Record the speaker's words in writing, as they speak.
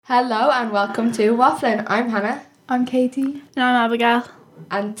Hello and welcome to Wafflin. I'm Hannah. I'm Katie. And I'm Abigail.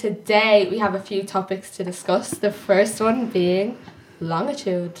 And today we have a few topics to discuss. The first one being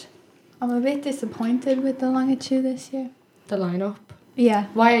longitude. I'm a bit disappointed with the longitude this year. The lineup. Yeah.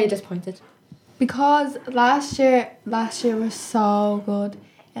 Why are you disappointed? Because last year was so good.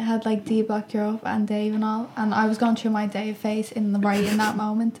 It had like D Block Europe and Dave and all, and I was going through my Dave phase in that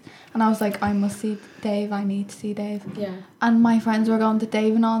moment, and I was like, I must see Dave, I need to see Dave. Yeah. And my friends were going to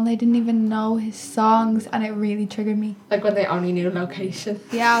Dave and all, and they didn't even know his songs, and it really triggered me. Like when they only knew location.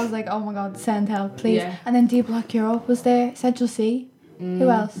 Yeah, I was like, oh my god, send help, please. Yeah. And then D Block Europe was there, Central C. Who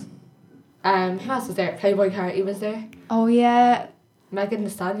else? Who else was there? Playboy Carti was there. Oh yeah, Megan Thee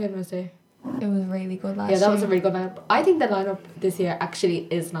Stallion was there. it was really good last year. Yeah, that was a really good lineup. I think the lineup this year actually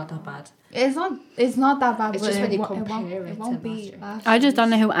is not that bad. It's not that bad. It's but just when you it compare it won't to be last year. last I just don't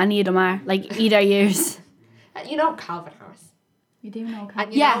know year's. who any of them are. Like either years. You know Calvin Harris. You do know.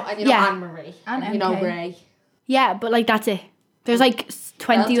 And you Yeah, know, and you know yeah. Anne-Marie. And you know MK. Ray. Yeah, but like that's it. There's like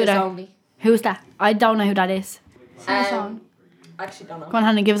 20 Belters other. only. Who's that? I don't know who that is. Sing a song. I actually don't know. Go on,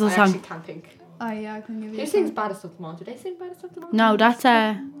 Hannah, give us a I song. actually can't think. Oh yeah, I can give you. Who a sings song. Baddest of Them All? Do they sing Baddest of Them All? No, that's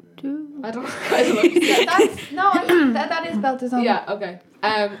I don't know. I don't know. That's no. I mean, that is Belters on. Yeah, okay.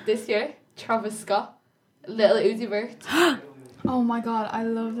 This year, Travis Scott, Little Uzi Vert. Oh my god, I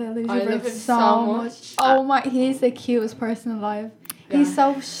love Lil Uzi I love Vert him so so much. much. Oh my, he's the cutest person alive. He's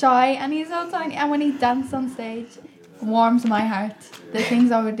so shy and he's so tiny. And when he dances on stage, warms my heart. The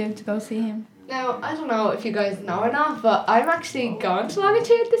things I would do to go see him. Now, I don't know if you guys know or not, but I'm actually going to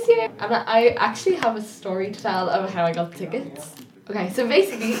Longitude this year. And I actually have a story to tell of how I got tickets. Okay, so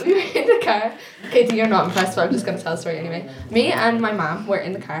basically, we were in the car. Katie, you're not impressed, but I'm just going to tell the story anyway. Me and my mum were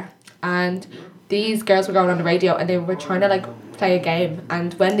in the car, and these girls were going on the radio, and they were trying to, like, play a game.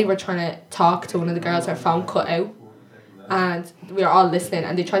 And when they were trying to talk to one of the girls, her phone cut out. And we were all listening,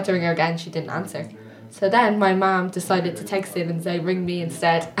 and they tried to ring her again, she didn't answer. So then my mum decided to text in and say, ring me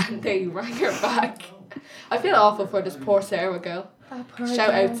instead, and they rang her back. I feel awful for this poor Sarah girl. That poor Shout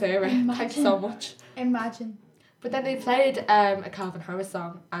girl. out Sarah, thanks so much. Imagine. But then they played a Calvin Harris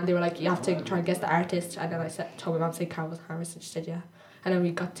song, and they were like, you have to try and guess the artist. And then I told my mum to say Calvin Harris, and she said yeah. And then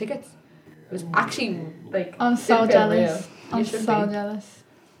we got tickets. It was actually like, I'm so didn't feel real. jealous. You I'm should so be. jealous.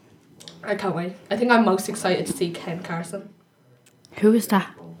 I can't wait. I think I'm most excited to see Ken Carson. Who is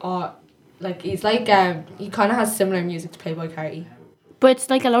that? Or like he's like he kind of has similar music to Playboy Carti. But it's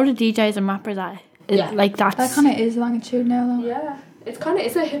like a lot of DJs and rappers that. Yeah. Like that's. That kind of is Longitude now though. Yeah,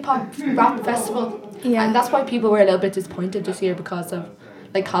 it's a hip hop rap festival. Yeah. And that's why people were a little bit disappointed this year because of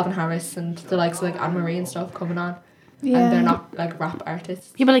like Calvin Harris and the likes of like Anne-Marie and stuff coming on. Yeah. And they're not like rap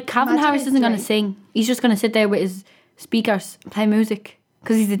artists. Yeah, but like Calvin Imagine Harris it's isn't going to Drake. sing. He's just going to sit there with his speakers and play music.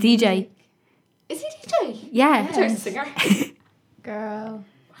 Because he's a DJ. Is he DJ? Yeah. He's a singer. Girl.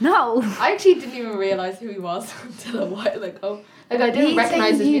 No. I actually didn't even realise who he was until a while ago. Like I didn't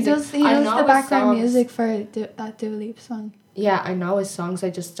recognise his he music. does he I does know the his background songs. music for that Dua Lipa song. Yeah, I know his songs. I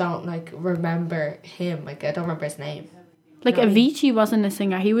just don't like remember him. Like I don't remember his name. Like No. Avicii wasn't a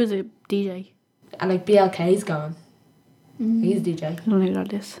singer. He was a DJ. And like BLK's gone. He's a DJ I don't know who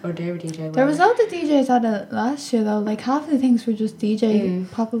that is. or they're a DJ. There was whatever. loads of DJs at it last year though. Like half the things were just DJ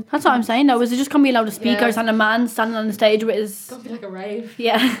pop up. That's what I'm saying though. Was it just going to be a load of speakers Yeah. and a man standing on the stage with It's his... gonna be like a rave.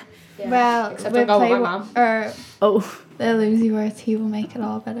 Yeah. Yeah. Well, except with I'm going with Play my mum. or Oh. Lil Uzi Vert, he will make it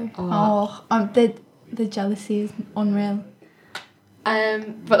all better. Oh. The jealousy is unreal.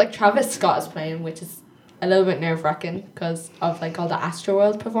 But like Travis Scott is playing, which is a little bit nerve wracking because of like all the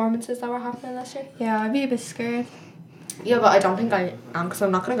Astroworld performances that were happening last year. Yeah, I'd be a bit scared. Yeah, but I don't think I am because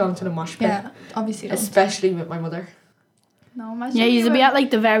I'm not gonna go into the mosh pit, Yeah, obviously. Don't. especially with my mother. No, imagine. Yeah, me you should be when- at like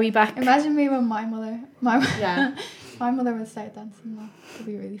the very back. Imagine me with my mother. Yeah. My mother would start dancing. That would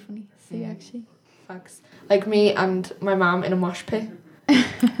be really funny to see actually. Facts. Like me and my mum in a mosh pit.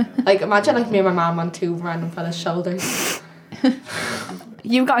 Like imagine like me and my mum on two random fellas' shoulders.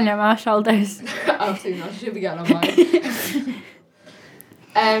 You've got on your ma shoulders. Absolutely not. She'll be getting on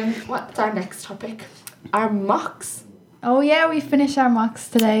mine. What's our next topic? Our mocks. Oh yeah, we finished our mocks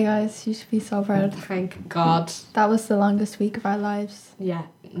today, guys. You should be so proud. Thank God. That was the longest week of our lives. Yeah,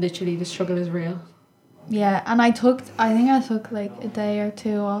 literally the struggle is real. Yeah, and I think I took like a day or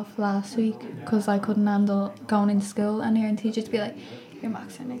two off last week because I couldn't handle going into school and hearing teachers be like, your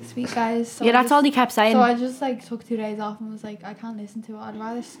mocks are next week, guys. So Yeah, I that's just- all they kept saying. So I just like took 2 days off and was like, I can't listen to it. I'd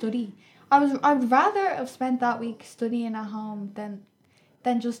rather study. I'd rather have spent that week studying at home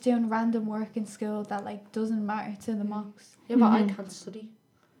than just doing random work in school that like doesn't matter to the mocks. Yeah, but I can't study.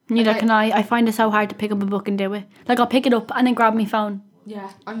 Neither Like, can I. I find it so hard to pick up a book and do it. Like I'll pick it up and then grab my phone. Yeah,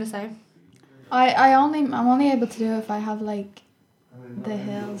 I'm the same. I'm only able to do it if I have like The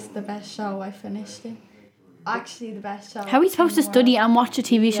Hills, the best show. I finished it. Actually, the best show. How are we supposed to study and watch a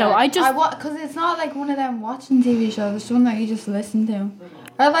TV show? Yeah. Because it's not like one of them watching TV shows. It's one that you just listen to.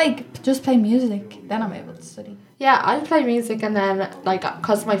 Or like just play music. Then I'm able to study. Yeah, I play music and then, like,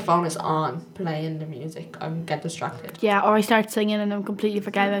 because my phone is on playing the music, I get distracted. Yeah, or I start singing and I'm completely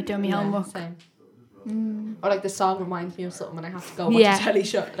forget about doing my homework. Same. Mm. Or, like, the song reminds me of something and I have to go watch Yeah. a telly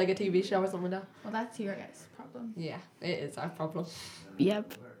show, like a TV show or something like that. Well, that's your guys' problem. Yeah, it is our problem.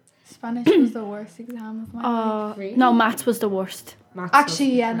 Yep. Spanish was the worst exam of my life. Really? No, maths was the worst. Maths Actually,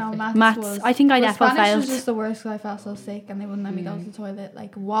 was yeah, no, perfect. maths Maths. was. I think I but definitely Spanish failed. was just the worst because I felt so sick and they wouldn't let me go to the toilet.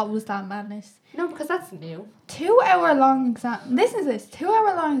 Like, what was that madness? No, because that's new. 2 hour long exam. Listen to this. 2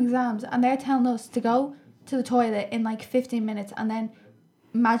 hour long exams, and they're telling us to go to the toilet in like 15 minutes and then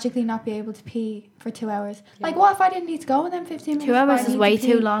magically not be able to pee for 2 hours. Like, what if I didn't need to go in them 15 minutes? 2 hours but I is need way to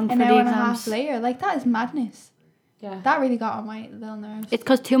too pee long an for the hour and a half exams. later. Like, that is madness. Yeah. That really got on my little nerves. It's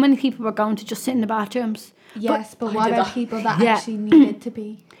because too many people were going to just sit in the bathrooms. Yes, but I what did about that. people that Yeah. actually needed to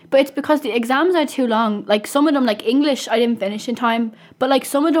pee? But it's because the exams are too long. Like some of them, like English, I didn't finish in time. But like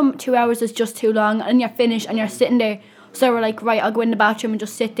some of them, 2 hours is just too long, and you're finished and you're sitting there. So we're like, right, I'll go in the bathroom and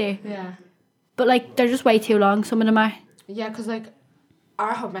just sit there. Yeah. But like they're just way too long. Some of them are. Yeah, because, like,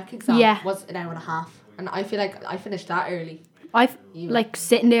 our home ec exam Yeah. was an hour and a half. And I feel like I finished that early. I've Even. like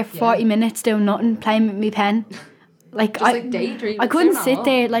sitting there for 40 minutes doing nothing, playing with my pen. Like Just, like, daydreaming. I couldn't staring at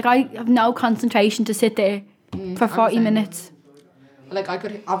sit a there. Like I have no concentration to sit there for I'm 40 the same. minutes. Like, I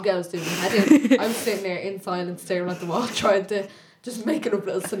could, Abigail was doing my head in. I was sitting there in silence staring at the wall trying to just making up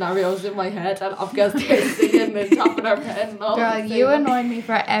little scenarios in my head, and Abigail's there singing and tapping her pen and all. Girl, you annoy me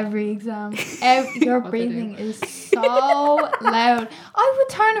for every exam. Your What they breathing is so loud. I would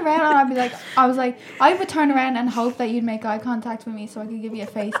turn around and I'd be like, I would turn around and hope that you'd make eye contact with me so I could give you a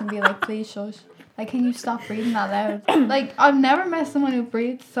face and be like, please shush. Like, can you stop breathing that loud? Like, I've never met someone who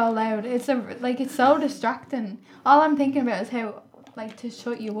breathes so loud. It's so distracting. All I'm thinking about is how, like, to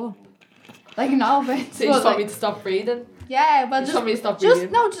shut you up. Like, no offense. So you just but, want me like, to stop breathing? yeah, but You just want me to stop just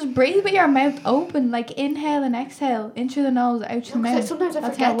breathing? no, just breathe with your mouth open. Like, inhale and exhale in through the nose, out through the No, 'cause mouth. sometimes I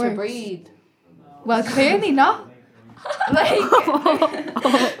That's how forget it to works. breathe. Well, clearly not. Like,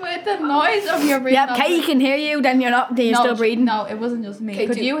 with the noise of your breathing. Yeah, Katie can hear you. Then you're not. Then you're still breathing. No, it wasn't just me. Kate,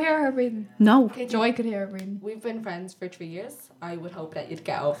 Could do- you hear her breathing? No. Joy could hear her breathing. We've been friends for 3 years. I would hope that you'd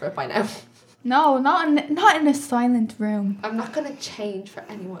get over it by now. No, not in a silent room, I'm not going to change for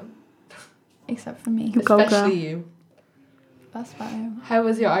anyone. except for me. Go, Especially girl. you. That's fine. How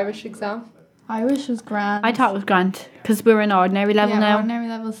was your Irish exam? Irish was grand. I thought it was grand because we were in ordinary level now. Ordinary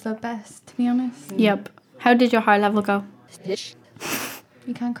level's the best, to be honest. Yep. How did your high level go?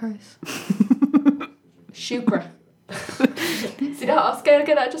 You can't curse. Shukra. See that Oscar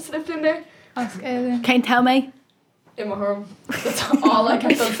that I just slipped in there? Oscar. Can't tell me. In my home. That's all I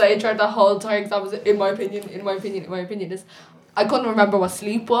kept on saying throughout the whole entire exam was in my opinion, in my opinion, in my opinion is I couldn't remember what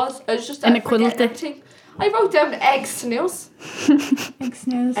sleep was. I was just Inequality. forgetting everything. I wrote down egg snooze. Egg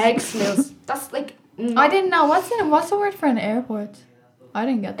snooze. Egg snooze. That's like I didn't know. What's the word for an airport? I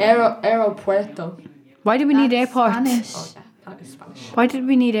didn't get that. Aeropuerto. Why did we need That's airport? Spanish. Oh yeah, that is Spanish. Why did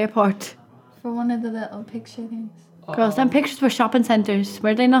we need airport? For one of the little picture things. Girls, them pictures were shopping centres,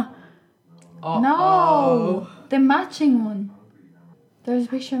 were they not? No, the matching one. There's a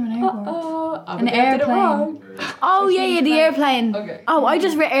picture of an airport. An airplane. Oh yeah, the airplane. Okay. Oh, I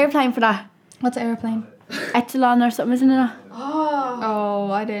just read airplane for that. What's an airplane? Echelon or something, isn't it? Oh,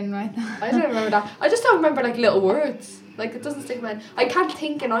 Oh, I didn't write that. I don't remember that. I just don't remember like little words. Like it doesn't stick in my head. I can't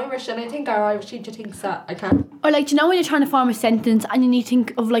think in Irish, and I think our Irish teacher thinks that I can. Or like, do you know when you're trying to form a sentence and you need to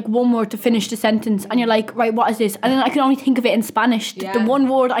think of like one word to finish the sentence, and you're like, right, what is this? And then I can only think of it in Spanish. The Yeah. one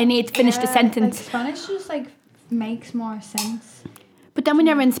word I need to finish the Like, sentence. Spanish just like makes more sense. But then when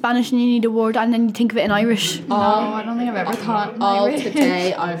you're in Spanish and you need a word, and then you think of it in Irish. No, I don't think I've ever taught in All Irish.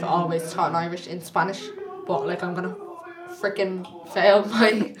 today, I've always taught in Irish in Spanish, but like I'm gonna freaking fail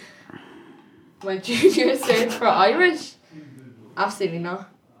my junior cert for Irish. Absolutely not.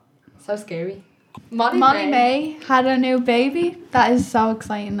 So scary. Molly May had a new baby. That is so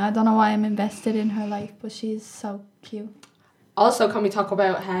exciting. I don't know why I'm invested in her life, but she's so cute. Also, can we talk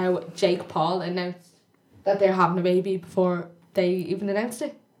about how Jake Paul announced that they're having a baby before they even announced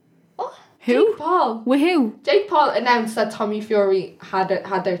it? What? Who? Jake Paul. With who? Jake Paul announced that Tommy Fury had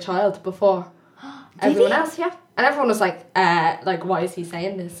their child before everyone he? else, yeah. And everyone was like, why is he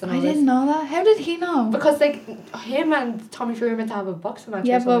saying this? And I all this. didn't know that. How did he know? Because like him and Tommy Fury were meant to have a boxing match.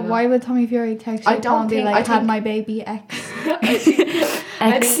 Yeah, or but something why would Tommy Fury text I you don't and be think- like, I had think- my baby X?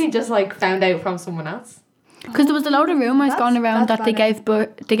 I think he just like found out from someone else. Because there was a load of rumours That's- going around that's that they better. gave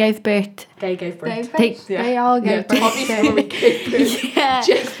birth. They gave birth. They gave birth. They, They- they all Yeah, gave birth. Tommy Fury gave birth. Yeah.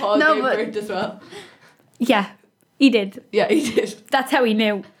 Jake Paul No, gave but- birth as well. Yeah, he did. Yeah, he did. That's how he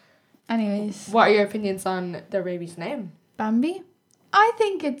knew. Anyways, What are your opinions on their baby's name? Bambi. I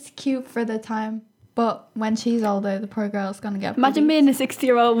think it's cute for the time, but when she's older, the poor girl's gonna get. Imagine bullied. being a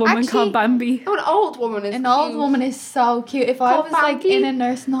 60-year-old woman Actually- called Bambi. Oh, an old woman is An old cute. woman is so cute. If I Called was like Bambi? in a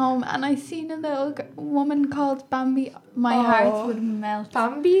nursing home and I seen a little woman called Bambi, my Oh. heart would melt.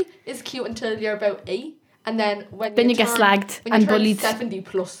 Bambi is cute until you're about 8, and then when Then you get turn- slagged when you and turn bullied. 70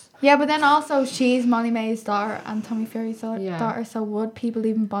 plus. Yeah, but then also she's Molly May's daughter and Tommy Fury's Yeah. daughter. So would people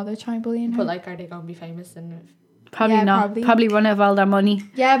even bother trying bullying her? But like, are they gonna be famous? And Probably Yeah, not. probably. Probably run out of all their money.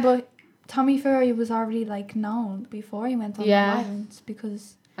 Yeah, but Tommy Fury was already like known before he went on Yeah. the violence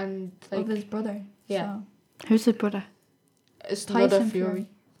because like, of his brother. Yeah. So. Who's his brother? it's Tyson another Fury. Fury.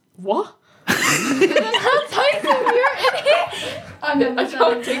 What? Tyson I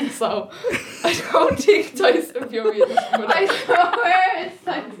don't think so. I don't think Tyson Fury is his brother. I swear it's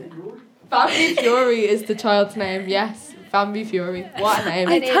Tyson. Bambi Fury is the child's name. Yes, Bambi Fury. What a name!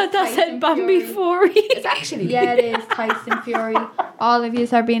 I It is thought that Tyson said Bambi Fury. It's actually Yeah, it is Tyson Fury. All of you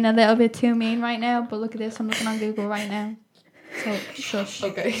are being a little bit too mean right now, but look at this. I'm looking on Google right now. So shush.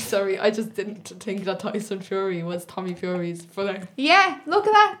 Okay, sorry. I just didn't think that Tyson Fury was Tommy Fury's brother. Yeah, look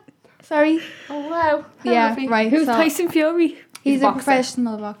at that. Sorry. Oh wow! Yeah, right. Who's so Tyson Fury? he's He's a a boxer.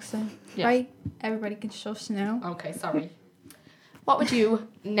 professional boxer. Yeah. Right? Everybody can shush now. Okay, sorry. What would you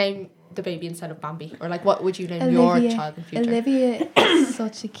name the baby instead of Bambi, or like what would you name your child in future? Olivia is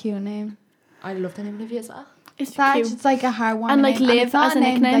such a cute name. I love the name Olivia as well. It's It's actually cute. it's like a hard one. And, like, Liv it's not as a a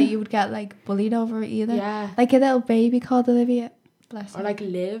name that nickname. you would get like bullied over either. Yeah. Like a little baby called Olivia. Bless Or her. like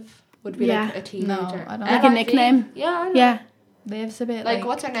Liv would be Yeah. like a teenager. I don't Like a LIV. nickname. Yeah, I know. Yeah. Liv's a bit Like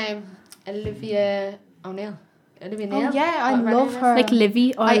what's her name? Olivia O'Neill. Olivia Neal. Oh yeah, I Whatever love name her. Like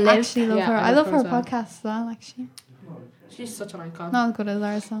Livy or I Liv. actually love Yeah, her. I I love love her her as well. podcast as well. Actually, is. She's such an icon. not as good as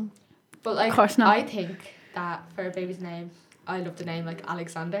ours though. But like, Of course not. I think that for a baby's name, I love the name like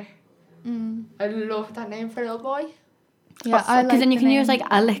Alexander. I love that name for a little boy. Yeah, I like. Because then you the can use name. like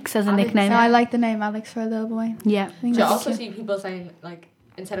Alex as a Alex. nickname. So I like the name Alex for a little boy. Yeah. I think Do you that's also cute. see people saying like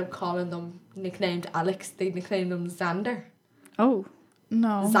instead of calling them nicknamed Alex, they nickname them Xander. Oh.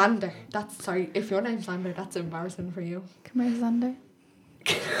 No. Xander. That's sorry. If your name's Xander, that's embarrassing for you. Come here, Xander.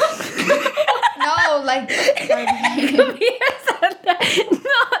 No, like. sorry. No,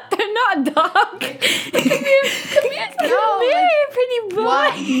 they're not a dog. Come here, No, pretty boy.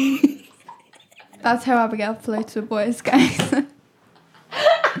 What? That's how Abigail flirts with boys, guys.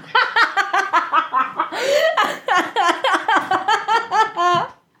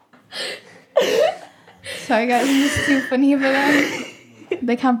 Sorry, guys, I'm just too funny for them.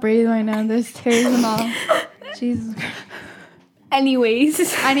 They can't breathe right now. There's tears and all. Jesus Christ.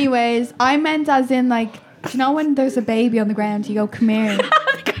 Anyways. Anyways, I meant as in like, do you know when there's a baby on the ground, you go, come here.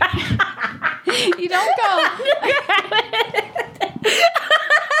 You don't go.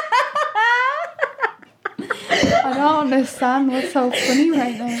 I don't understand what's so funny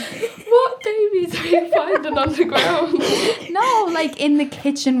right now. What babies are you finding on the ground? No, like in the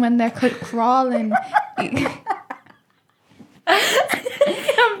kitchen when they're crawling.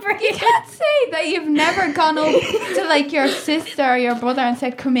 You can't say that you've never gone up to like your sister or your brother and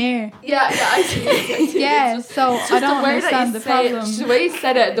said, come here. Yeah, I see. Yeah, It's just- so it's I just don't the way that understand you the say it, problem. just the way you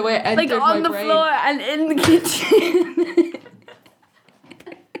said it, the way it entered Like on my the brain. floor and in the kitchen.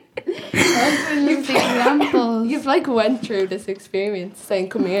 Those are just examples. You've like went through this experience saying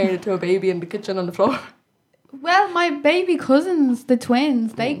come here to a baby in the kitchen on the floor. Well, my baby cousins, the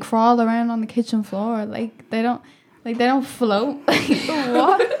twins, they crawl around on the kitchen floor. Like they don't float. Like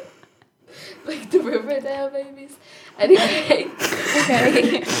what? Like the Riverdale babies. Anyway.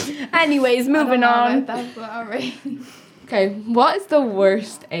 Okay. Anyways, moving on. About that, but alright. Okay, what is the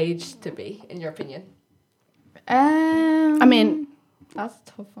worst age to be, in your opinion? I mean, that's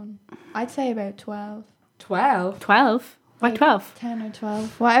a tough one. I'd say about 12. 12. 12. Why Like 12? 10 or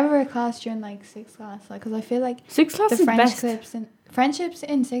 12. Whatever class you're in, like 6th class. Like, because I feel like 6 class the is best. friendships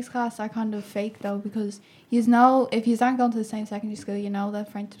in 6th class are kind of fake though, because you know if you aren't going to the same secondary school, you know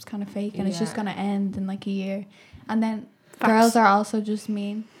that friendship's kind of fake and it's just Yeah. going to end in like a year. And then Facts. girls are also just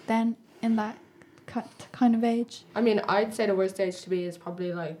mean then in that kind of age. I mean, I'd say the worst age to be is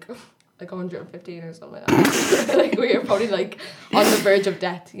probably like 115 or something like that. Like we are probably like on the verge of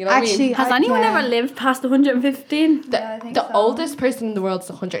death. You know what I mean? Actually, Has anyone ever lived past 115? The, Yeah, I think the so. oldest person in the world is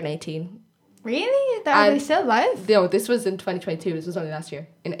 118. Really? Are they And- still alive? No, this was in 2022. This was only last year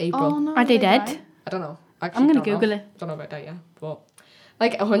in April. Oh no. Are they died? dead? I don't know. I'm gonna don't know. Google it. Don't know about that, yeah. But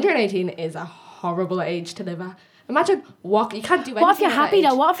like 118 is a horrible age to live at. Imagine walk. You can't do anything. What if you're at that happy age.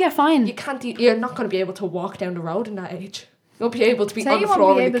 though? What if you're fine? You can't. You're not going to be able to walk down the road in that age. You won't be able to be Say on you the won't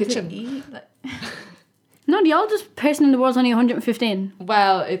floor be in the able to kitchen. eat. No, the oldest person in the world's only 115.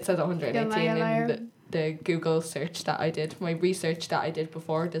 Well, it says 118 liar. in the Google search that I did, my research that I did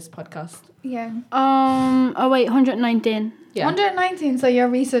before this podcast. Yeah. Oh wait, 119. Yeah. 119, so your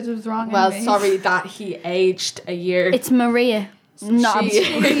research was wrong. Well, anyways. sorry that he aged a year. It's Maria. No, I'm She-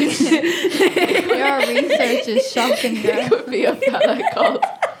 Your research is shocking, It girl. could be a fella called.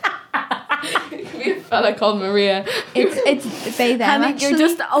 It could be a fella called Maria. It's they them, Hannah, actually. you're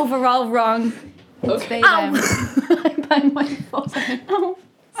just overall wrong. It's they Ow! them. I banged my foot. Ow.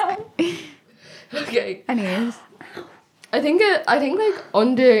 Okay. Anyways. I think like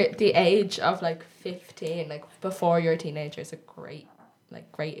under the age of like 15, like before you're a teenager, is a great life.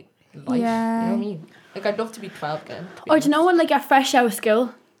 Yeah. You know what I mean? Like I'd love to be 12 again. to be Or do you know honest. when like you're fresh out of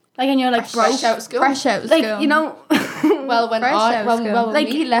school? Like and you're like broke. Fresh out of school? Fresh out of Like, school. you know, Well, when Fresh out of school. when Like,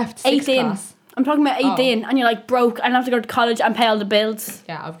 we left sixth 18. class. I'm talking about Oh. 18 and you're like broke and have to go to college and pay all the bills.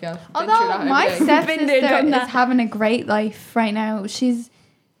 Yeah, I've been through Although that my every day. Been there, stepsister done is that. having a great life right now. She's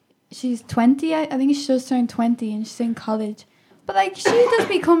 20. I think she just turned 20 and she's in college. But like she does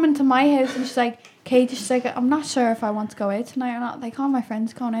be coming to my house and she's like, Kate, she's like, I'm not sure if I want to go out tonight or not. Like all my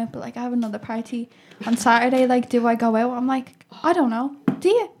friends going out, but like I have another party on Saturday. Like, do I go out? I'm like, I don't know. Do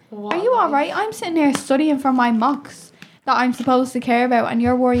you? What Are you all right? I'm sitting here studying for my mocks that I'm supposed to care about, and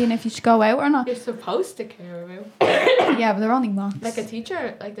you're worrying if you should go out or not. You're supposed to care about. Yeah, but they're only mocks. Like the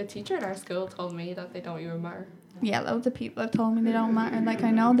teacher in our school told me that they don't even matter. Yeah, loads of people have told me they don't matter. Like,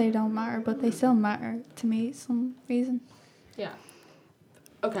 I know they don't matter, but they still matter to me some reason. Yeah.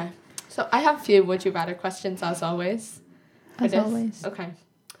 Okay. So I have a few would you rather questions as always. for As this. always. Okay.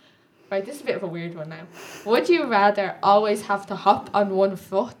 Right, this is a bit of a weird one now. Would you rather always have to hop on one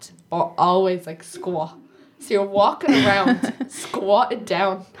foot or always like squat? So you're walking around, squatted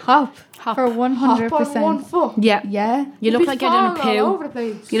down, Hop. Hop. For hop on one 100%. foot. Yeah. Yeah. You You'd look be like you're doing a falling all poo. over the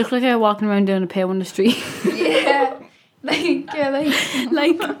place. You look like you're walking around doing a poo on the street. Yeah. Like, you're like,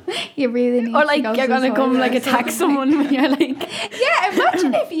 like, you really need or to like go you're to the gonna come toilet like or attack something. someone when you're like, Yeah,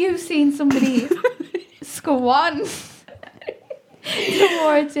 imagine if you've seen somebody squatting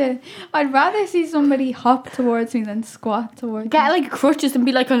towards you. I'd rather see somebody hop towards me than squat towards get me. like crutches and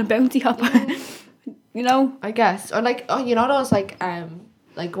be like on a bounty hopper. You know? I guess. Or like, oh, you know those like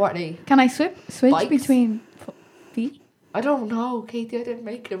what are they? Can I switch Bikes? between feet? I don't know, Katie, I didn't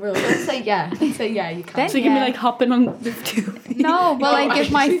make the rule. Let's say yeah. Let's say yeah, you can. Then- So you can be Yeah. like hopping on the two. No, but No, like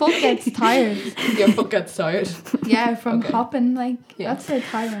if my actually. foot gets tired. Your foot gets tired. Yeah, from Okay. hopping, like Yeah. that's so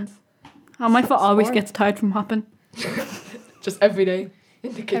tiring. Oh, my foot always Sport. gets tired from hopping. Just every day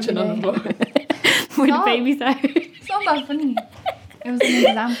in the kitchen Every on the floor. When No. the baby's out. It's not that funny. It was an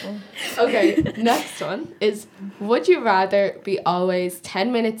example. Okay, next one is would you rather be always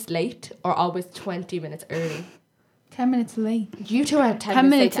 10 minutes late or always 20 minutes early? 10 minutes late. You two are 10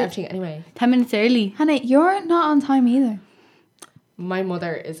 minutes late to everything anyway. 10 minutes early. Hannah, you're not on time either. My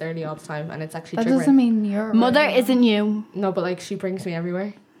mother is early all the time and it's actually That triggering. doesn't mean you're Mother early. isn't you. No, but like she brings me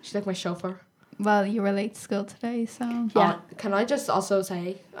everywhere. She's like my chauffeur. Well, you were late to school today, so Yeah. Can I just also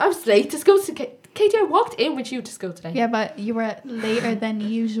say I was late to school to Katie, I walked in with you to school today. yeah, but you were later than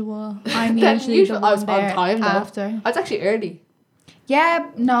usual. I'm Than usually usual. the I one was on there time, though. after. I was actually early. Yeah,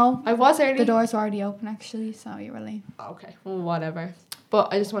 no, I was early. the doors were already open actually, so you were late. Okay, whatever.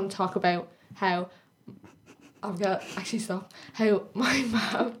 But I just want to talk about how I'm gonna actually stop. How my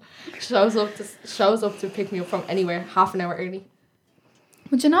mom shows up to pick me up from anywhere half an hour early.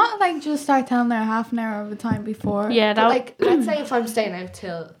 Would you not like just start telling her half an hour of the time before? Yeah, But that like, let's say if I'm staying out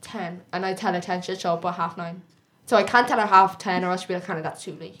till 10 and I tell her 10, she'll show up at 9:30. So I can't tell her 10:30 or else she'll be like, kind of that's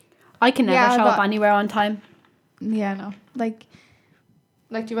too late. I can never Yeah, show up but- anywhere on time. Yeah, no. Like,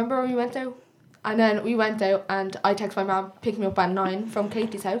 Like, do you remember when we went out? And then we went out and I text my mom, pick me up at 9 from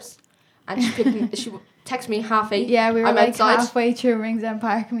Katie's house. And she picked me, she texted me 8:30. yeah, we were I'm like outside. halfway through Ringsend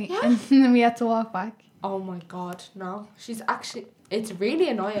Park meet, Yeah. and then we had to walk back. Oh my god, no. She's actually, it's really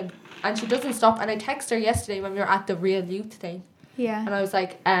annoying. And she doesn't stop. And I texted her yesterday when we were at the Real Youth thing. Yeah. And I was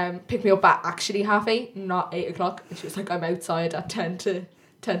like, pick me up at actually 8:30, not 8 o'clock. And she was like, I'm outside at 10 to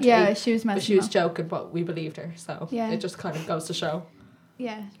 8. Yeah, she was messing But she was up. joking, but we believed her. So Yeah. it just kind of goes to show.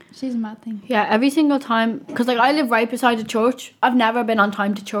 Yeah, she's a mad thing. Yeah, every single time. Because like I live right beside the church. I've never been on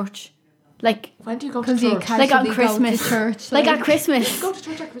time to church. Like When do you go to Because you church? Like on casually go Christmas. to church. like at Do Christmas. you go to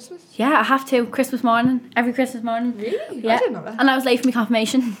church at Christmas? Yeah, I have to. Christmas morning. Every Christmas morning. Really? Yeah. I didn't know that. And I was late for my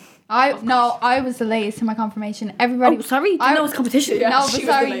confirmation. I was the latest to my confirmation. Everybody. Oh, sorry. Didn't know it was competition. Yeah, No, she but was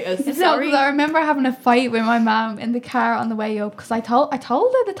the sorry. latest. No, Sorry. 'cause I remember having a fight with my mom in the car on the way up because I told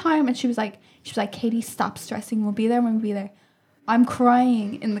her the time and she was like, Katie, stop stressing. We'll be there when we'll be there. I'm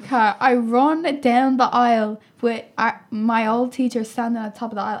crying in the car. I run down the aisle with my old teacher standing at the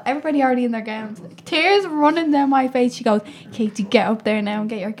top of the aisle. Everybody already in their gowns. Tears running down my face. She goes, Katie, get up there now and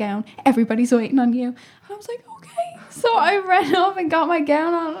get your gown. Everybody's waiting on you. And I was like, okay. So I ran up and got my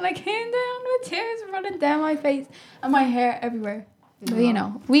gown on and I came down with tears running down my face and my hair everywhere. But you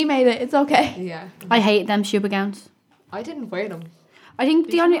know, we made it. It's okay. Yeah. I hate them stupid gowns. I didn't wear them. I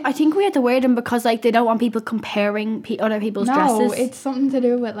think I think we had to wear them because like they don't want people comparing other people's No, dresses. it's something to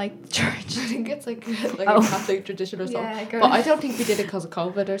do with like church. I think it's like Oh. a Catholic tradition or something. Yeah, girl. But I don't think we did it because of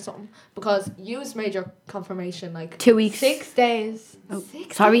COVID or something. Because you made your confirmation like 2 weeks. 6 days. Oh,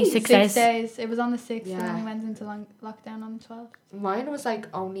 6 sorry, days? 6 6 days. days. It was on the 6th and Yeah. then we went into lockdown on the 12th. Mine was like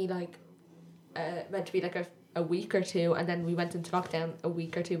only like meant to be like a week or two, and then we went into lockdown a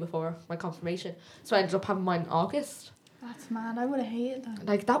week or two before my confirmation. So I ended up having mine in August. That's mad. I would have hated that.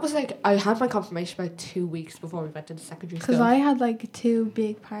 Like that was like I had my confirmation about 2 weeks before we went into secondary Because school. I had like 2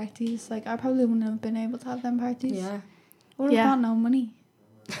 big parties. Like I probably wouldn't have been able to have them parties. Yeah. I would have Yeah. got no money.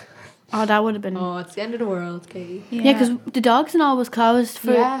 Oh, that would have been. Oh, it's the end of the world, Katie. Yeah, because the dogs and all was closed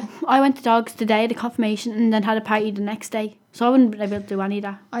for. Yeah. I went to dogs today, the confirmation, and then had a party the next day. So I wouldn't be able to do any of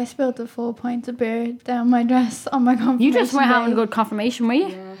that. I spilled a full pint of beer down my dress on my confirmation. You just weren't having a day. good confirmation, were you?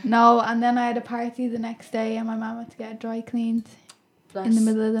 Yeah. No, and then I had a party the next day and my mum had to get it dry cleaned in the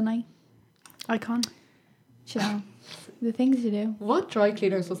middle of the night. I can't. You know, the things you do. What dry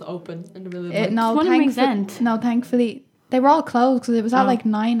cleaners was open in the middle of the night? No, One in Ringsend. no, thankfully they were all closed because it was at Oh. like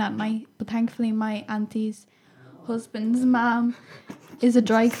 9 at night. But thankfully, my auntie's husband's mum is a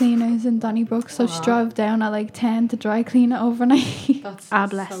dry cleaners in Donnybrook, so she Aw. drove down at like 10 to dry clean it overnight. That's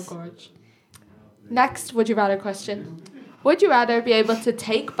Bless. so gorge. Next, would you rather question. Would you rather be able to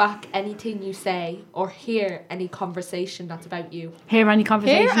take back anything you say or hear any conversation that's about you? Hear any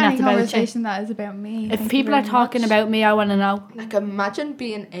conversation Hear any that's about you. conversation that is about me. If Thank you people are very talking much. about me, I want to know. Like imagine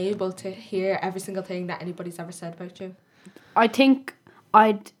being able to hear every single thing that anybody's ever said about you. I think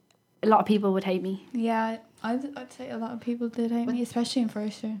a lot of people would hate me. Yeah, I'd say a lot of people did hate me, especially in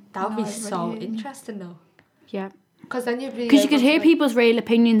first year. That would No, be everybody so hated me. interesting though. Yeah. Because then you'd be Because you able could to, hear like- people's real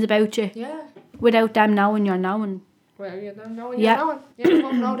opinions about you Yeah. without them knowing you're knowing. Well, you don't know Yeah. you're knowing. You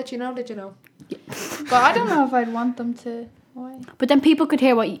won't know that you know that you know. But I don't know if I'd want them to. Why? But then people could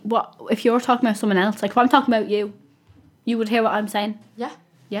hear what if you're talking about someone else. Like if I'm talking about you, you would hear what I'm saying. Yeah.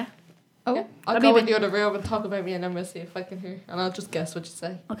 Yeah. Oh, Yeah. I'll That'd be go a in bit- the other room and talk about me and then we'll see if I can hear. And I'll just guess what you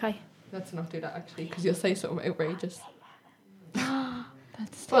say. Okay. Let's not do that actually because you'll say something outrageous.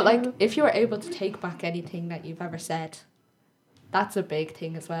 that's But like terrible. if you were able to take back anything that you've ever said, that's a big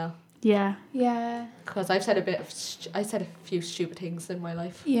thing as well. Yeah. Yeah, Because I've said I said a few stupid things in my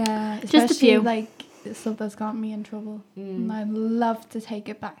life. yeah. Just a Especially few. like stuff that's got me in trouble, and Mm. I'd love to take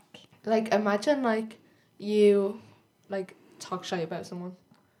it back. Like imagine like you like talk shy about someone,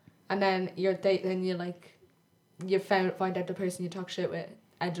 and then your date then you like you find out the person you talk shit with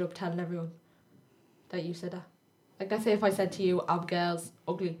ended up telling everyone that you said that. Like let's say if I said to you Abigail's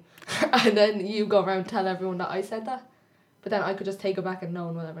ugly, and then you go around and tell everyone that I said that, but then I could just take it back and no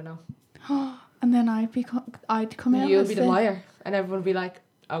one will ever know. And then I'd come out. You'll as be the liar, and everyone will be like,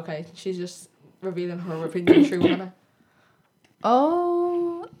 okay, she's just revealing her opinion true woman.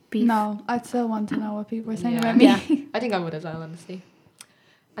 Oh Beef. no, I'd still want to know what people are saying Yeah. about me. Yeah. I think I would as well, honestly.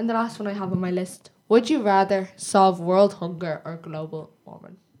 And the last one I have on my list: would you rather solve world hunger or global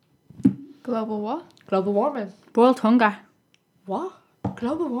warming? Global what? Global warming. World hunger. What?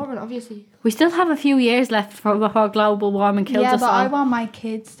 Global warming, obviously. We still have a few years left before global warming kills Yeah, us but all. I want my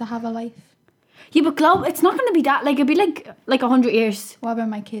kids to have a life. Yeah, but it's not going to be that. Like, it'd be like 100 years. What about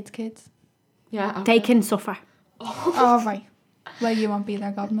my kids? Yeah. Okay. They can suffer. Oh right. Well, you won't be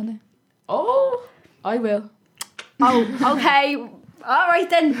their godmother. Oh, I will. Oh, okay. All right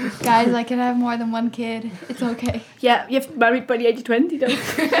then. Guys, I can have more than one kid. It's okay. Yeah, you've married by the age of 20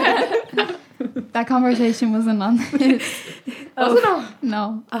 though. That conversation wasn't on this. Was it not?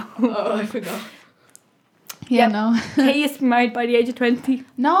 No. Oh, I forgot. Yeah, Yep. no. Kay is married by the age of 20.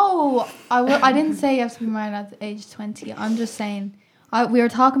 No, I didn't say you have to be married at the age 20. I'm just saying, we were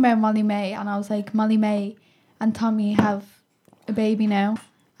talking about Molly May, and I was like, Molly May and Tommy have a baby now,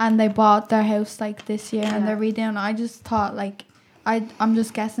 and they bought their house like this year, and Yeah. they're redoing. I just thought like, I'm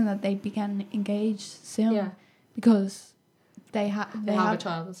just guessing that they began engaged soon, Yeah. because they They have a have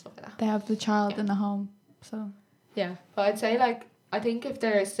child and stuff like that. they have the child Yeah. in the home, so Yeah, but I'd say like I think if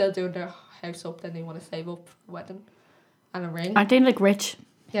they're still doing their house up, then they want to save up for a wedding and a ring. Aren't they like rich?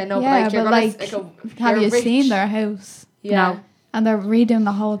 Yeah, no, Yeah, but you're but, gonna like, have you're you rich. seen their house? Yeah. No. And they're redoing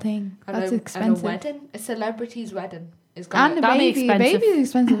the whole thing. And That's a expensive. wedding, a celebrity's wedding is And gonna. the That'd be baby. expensive. Baby's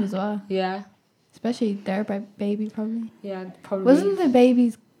expensive as well. Yeah, Especially their baby, probably. yeah, probably. Wasn't the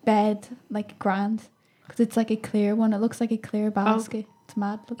baby's bed like grand? Because it's like a clear one. It looks like a clear basket. It's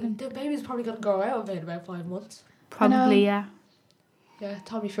mad looking. The baby's probably gonna grow out of it in about 5 months. Probably, yeah. Yeah,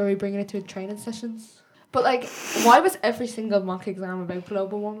 Tommy Fury bringing it to training sessions. But like, why was every single mock exam about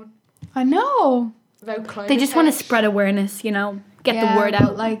global warming? I know. About climate They just want to change? spread awareness, you know, get Yeah, the word but,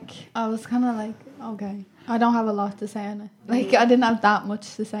 out. like, I was kind of like, okay. I don't have a lot to say on it. Like, I didn't have that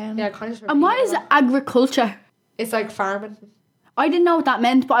much to say on Yeah, it. kind of. And what is agriculture? It's like farming. I didn't know what that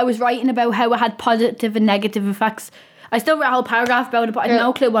meant, but I was writing about how it had positive and negative effects. I still wrote a whole paragraph about it, but I had Yeah.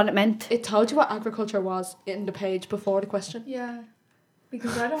 no clue what it meant. It told you what agriculture was in the page before the question. Yeah.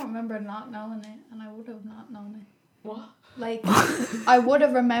 Because I don't remember not knowing it, and I would have not known it. What? Like, I would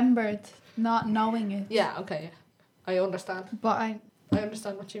have remembered not knowing it, Yeah. Okay. Yeah. I understand. but I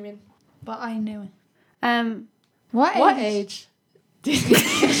understand what you mean. knew it. What What age?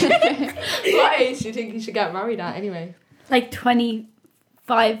 What age do you think you should get married at anyway? Like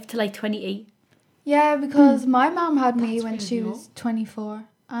 25 to like 28. Yeah, because my mom had me That's when really she young. was 24.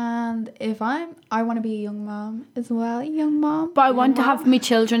 And if I want to be a young mom as well, young mom. But I want to have me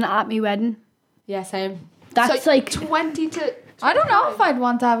children at me wedding. Yeah, same. That's So like 20 to. I don't know if I'd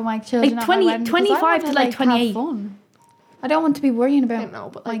want to have my children Like at my 20 wedding, 'cause I 25 wanna, to, like, have 28. fun. I don't want to be worrying I about don't know,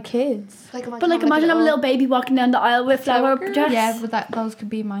 but my like, kids. like But like imagine having a little baby walking down the aisle with flower Flower dress. Yeah, but those could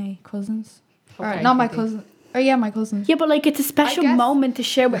be my cousins. Okay, Or not my okay. cousins. Or yeah, my cousins. Yeah, but like it's a special guess- moment to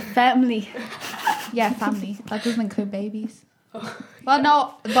share with family. Yeah, family. That doesn't include babies. Well,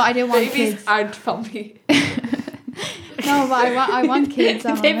 no, but I do want Babies kids. aren't family. No, but I want kids.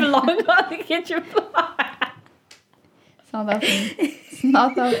 They belong on the kitchen floor. It's not that funny. It's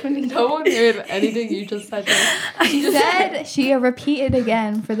not that funny. No one heard anything you just said. She said, she repeated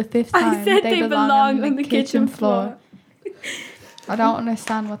again for the 5th time. I said they belong on the kitchen floor. I don't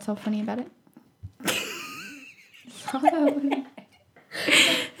understand what's so funny about it. It's not that funny.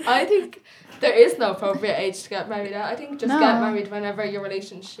 I think there is no appropriate age to get married at. I think just No. get married whenever your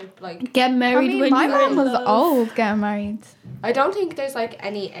relationship, like, Get I married mean, when my you're mom in was love. old getting married. I don't think there's like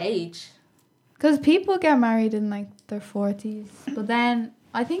any age. Because people get married in like their 40s. But then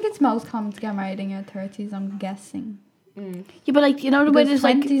I think it's most common to get married in your 30s, I'm guessing. Mm. Yeah, but like you know the way Because there's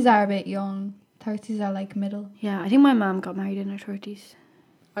like 20s are a bit young. 30s are like middle. yeah, I think my mom got married in her 30s.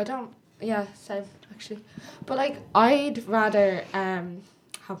 I don't. Yeah, same actually. But like, I'd rather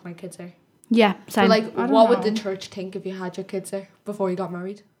have my kids there. Yeah, But same. like, I don't what would the know. church think if you had your kids there before you got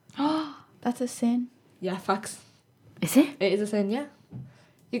married? That's a sin. Yeah, facts. Is it? It is a sin. Yeah,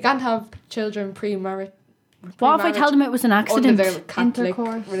 you can't have children pre-marriage. What if I tell them it was an under accident? their Catholic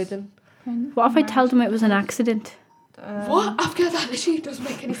Intercourse. religion? What if I tell them it was an accident? What? After that, literally doesn't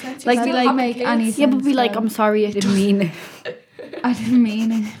make any sense. Like, You be still like- have make kids. any Yeah, but be like, though. I'm sorry, I didn't mean it. I didn't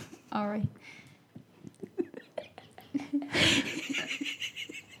mean it. Alright.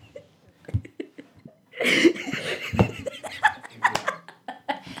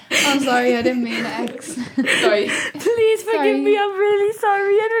 I'm sorry, I didn't mean X. Sorry. Please forgive Sorry. me, I'm really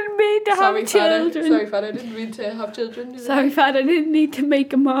sorry. I didn't mean to Sorry, have father. children. Sorry, father. I didn't mean to have children. Sorry, Fad, I didn't need to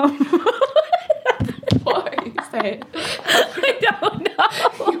make a mom. Why? Say it. I don't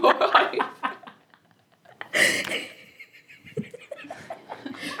know. Why?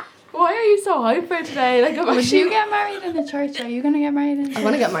 Why are you so hyper today? Like, I'm Would actually. you get married in a church? Are you gonna get married in a I church?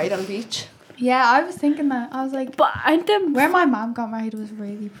 want to get married on a beach. Yeah, I was thinking that. I was like, But aren't them? where my mom got married was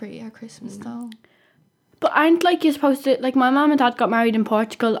really pretty at Christmas though. But aren't like you're supposed to like my mum and dad got married in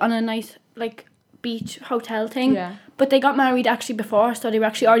Portugal on a nice like beach hotel thing. Yeah. But they got married actually before, so they were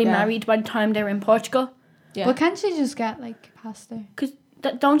actually already Yeah. married by the time they were in Portugal. Yeah. But can't you just get like pastor? Because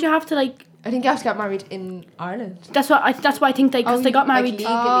don't you have to like? I think you have to get married in Ireland. That's why I think they because Oh, they got Like married. legally,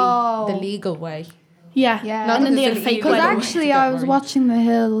 Oh. the legal way. Yeah. Yeah. Not And then that they had a there's fake illegal Because wedding. way to actually, get I was married. watching The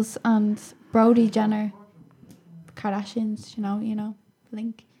Hills and Brody Jenner, Kardashians. You know,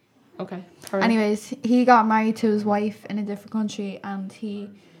 link. Okay. Anyways, he got married to his wife in a different country, and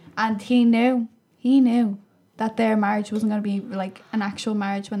he knew that their marriage wasn't going to be like an actual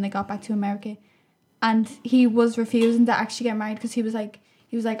marriage when they got back to America, and he was refusing to actually get married because he was like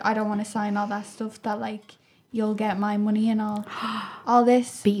I don't want to sign all that stuff that like you'll get my money and all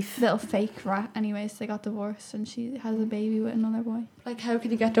this Beef. little fake rat. Anyways, they got divorced and she has a baby with another boy. Like, how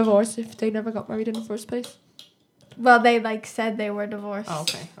can you get divorced if they never got married in the first place? Well, they like said they were divorced. Oh,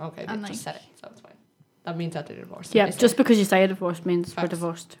 okay. Okay. They And, just like- said it, so it's fine. That means that they're divorced. Yeah, They said just it. because you say a divorce means we're Facts.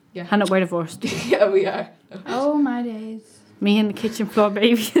 divorced. Yeah. Hannah, we're divorced. Yeah, we are. Oh my days. Me and the kitchen floor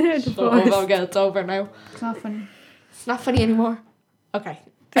baby. They're the Oh boys. my god, it's over now. It's not funny. It's not funny anymore. Okay.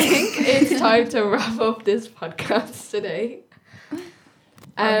 I think it's time to wrap up this podcast today.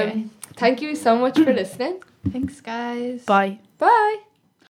 Okay. Thank you so much for listening. Thanks, guys. Bye. Bye.